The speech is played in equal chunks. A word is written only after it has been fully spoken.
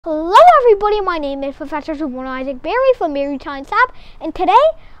Hello everybody, my name is Professor Soborno Bari from Bari Science Lab, and today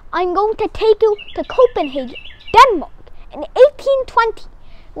I'm going to take you to Copenhagen, Denmark in 1820,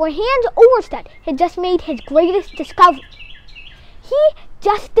 where Hans Oersted had just made his greatest discovery. He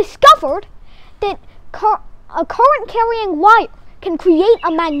just discovered that a current carrying wire can create a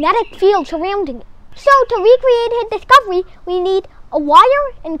magnetic field surrounding it. So to recreate his discovery, we need a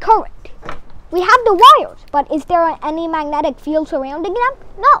wire and current. We have the wires, but is there any magnetic field surrounding them?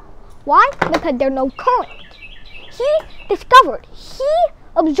 No. Why? Because there's no current. He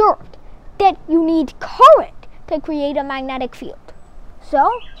observed that you need current to create a magnetic field.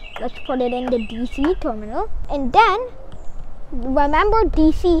 So, let's put it in the DC terminal. And then, remember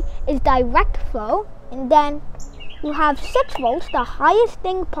DC is direct flow. And then you have 6 volts, the highest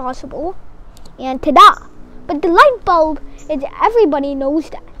thing possible. And ta-da! But the light bulb, everybody knows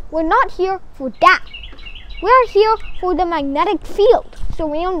that. We're not here for that. We're here for the magnetic field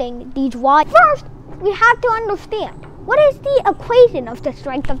surrounding these wires. First, we have to understand, what is the equation of the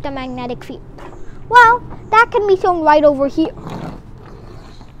strength of the magnetic field? Well, that can be shown right over here.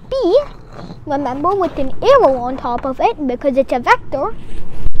 B, remember with an arrow on top of it, because it's a vector,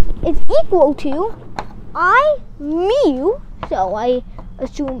 is equal to I mu, so I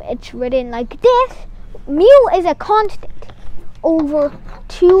assume it's written like this. Mu is a constant over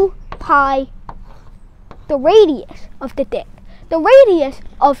 2 pi, the radius of the thing. The radius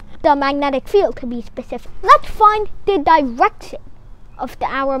of the magnetic field, to be specific. Let's find the direction of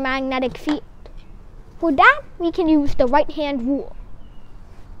our magnetic field. For that, we can use the right-hand rule.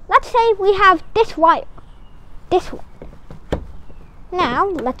 Let's say we have this wire, this one. Now,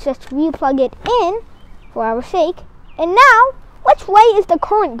 let's just re-plug it in for our sake. And now, which way is the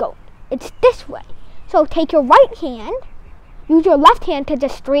current going? It's this way. So take your right hand, use your left hand to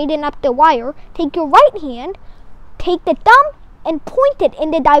just straighten up the wire. Take your right hand, take the thumb, and point it in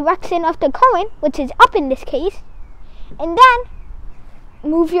the direction of the current, which is up in this case. And then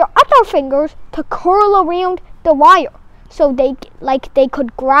move your other fingers to curl around the wire, so they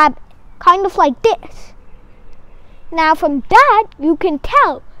could grab it, kind of like this. Now from that, you can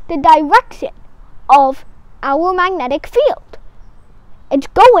tell the direction of our magnetic field. It's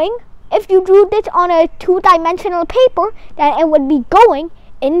going, if you drew this on a 2-dimensional paper, then it would be going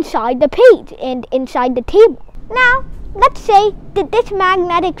inside the page and inside the table. Now, let's say that this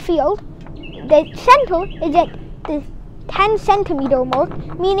magnetic field, the center is at the 10 centimeter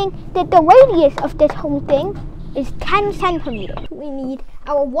mark, meaning that the radius of this whole thing is 10 centimeters. We need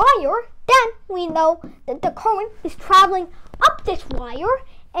our wire, then we know that the current is traveling up this wire,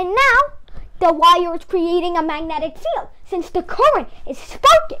 and now the wire is creating a magnetic field since the current is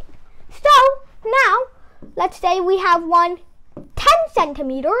sparking. So now, let's say we have 10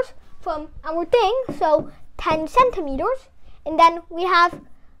 centimeters from our thing, so 10 centimeters, and then we have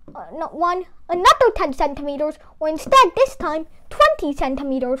another 10 centimeters, or instead this time 20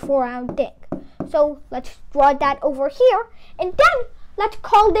 centimeters for our thing. So let's draw that over here, and then let's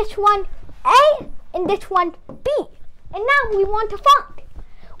call this one A and this one B. And now we want to find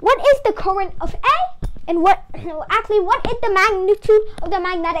what is the current of A, and what is the magnitude of the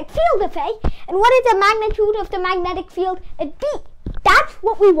magnetic field of A, and what is the magnitude of the magnetic field at B. That's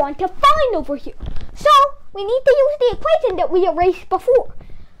what we want to find over here. So we need to use the equation that we erased before.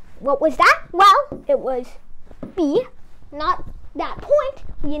 What was that? Well, it was B, not that point.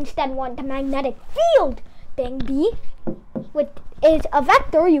 We instead want the magnetic field thing B, which is a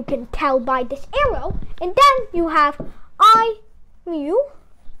vector, you can tell by this arrow. And then you have I mu,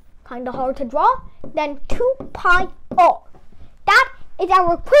 kind of hard to draw, then 2 pi r. That is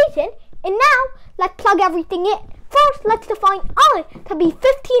our equation, and now let's plug everything in. First, let's define I to be 15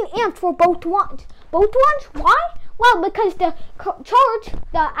 amps for both ones. Both ones, why? Well, because the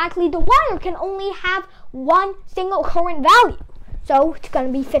the wire can only have one single current value. So it's going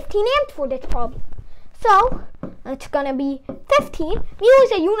to be 15 amps for this problem. So it's going to be 15. Mu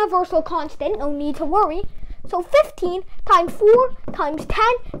is a universal constant, no need to worry. So 15 times 4 times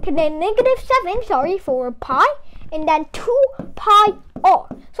 10 to the negative 7, for pi, and then 2 pi r.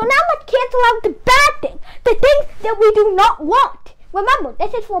 So now let's cancel out the bad thing, the things that we do not want. Remember,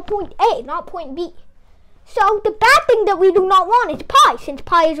 this is for point A, not point B. So the bad thing that we do not want is pi, since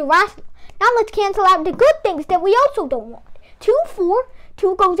pi is irrational. Now let's cancel out the good things that we also don't want.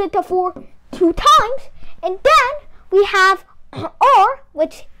 2 goes into 4 2 times, and then we have r,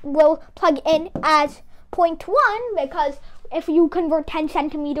 which will plug in as 0.1, because if you convert 10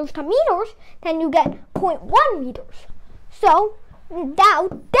 centimeters to meters, then you get 0.1 meters. So now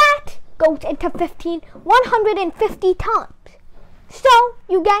that goes into 150 times. So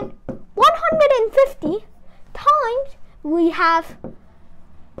you get 150 times, we have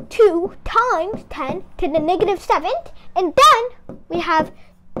 2 times 10 to the negative 7th, and then we have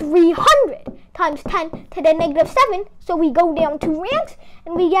 300 times 10 to the negative 7, so we go down 2 ranks,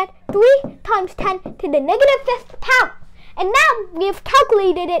 and we get 3 times 10 to the negative 5th power. And now we have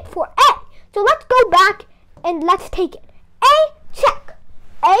calculated it for A. So let's go back and let's take it. A, check.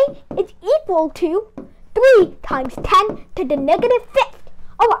 A is equal to 3 times 10 to the negative 5th.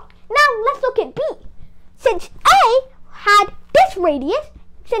 Alright, now let's look at B. Since A had this radius,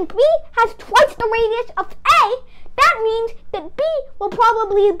 since B has twice the radius of A, that means that B will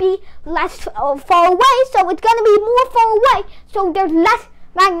probably be less far away, so it's going to be more far away, so there's less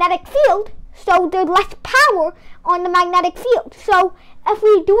magnetic field, so there's less power on the magnetic field. So if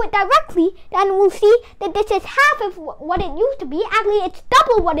we do it directly, then we'll see that this is half of what it used to be. Actually, it's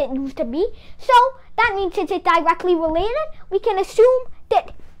double what it used to be. So that means since it's directly related, we can assume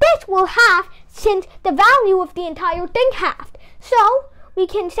that this will halve since the value of the entire thing halved. So we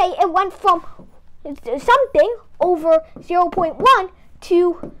can say it went from something over 0.1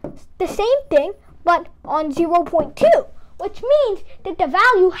 to the same thing, but on 0.2, which means that the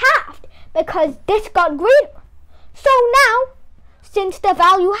value halved because this got greater. So now, since the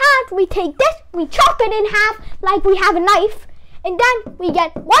value halved, we take this, we chop it in half like we have a knife, and then we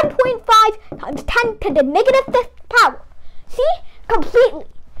get 1.5 times 10 to the negative 5th power. See? Completely.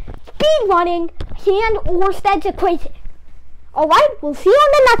 Speed running and Orsted's equation. Alright, we'll see you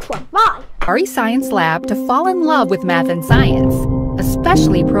on the next one. Bye. Bari Science Lab to fall in love with math and science,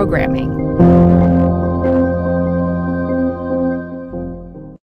 especially programming.